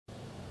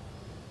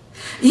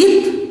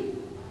If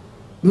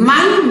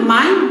my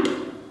mind,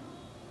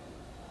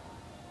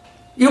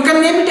 you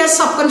can name it as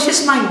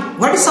subconscious mind.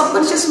 What is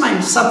subconscious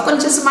mind?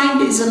 Subconscious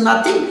mind is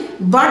nothing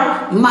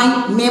but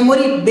my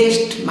memory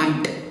based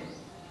mind.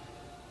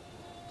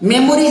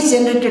 Memory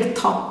generated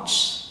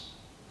thoughts.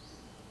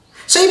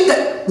 So if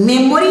the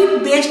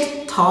memory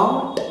based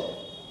thought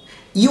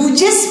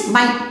uses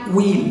my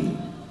will,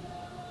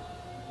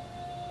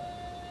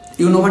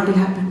 you know what will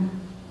happen?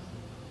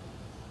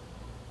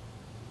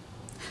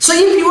 So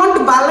if you want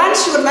to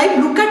balance your life,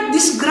 look at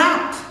this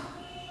graph.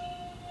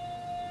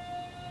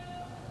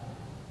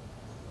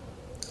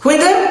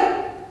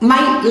 Whether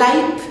my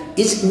life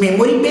is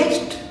memory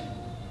based,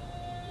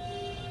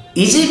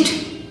 is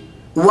it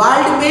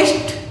world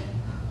based,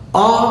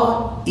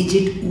 or is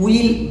it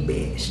will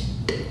based?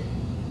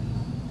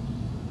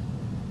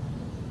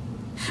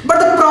 But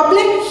the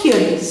problem here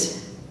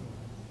is,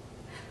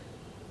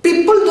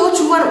 people, those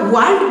who are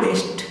world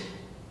based,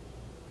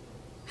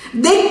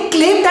 they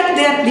claim that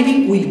they are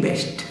living will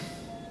based.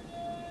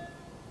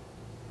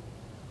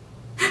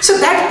 So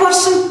that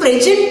person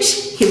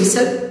presents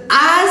himself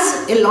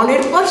as a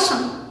learned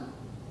person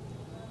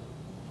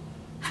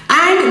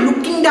and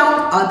looking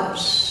down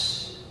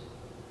others.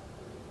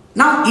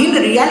 Now in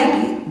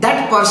reality,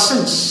 that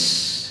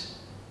person's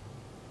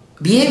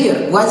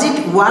behavior, was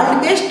it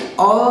world based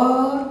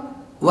or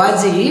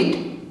was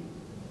it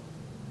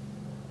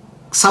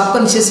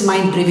subconscious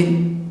mind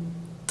driven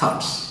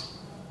thoughts?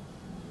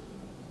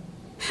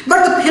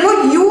 But the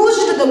fellow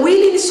used the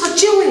will in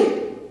such a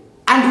way,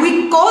 and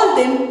we call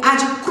them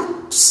as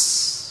crooks.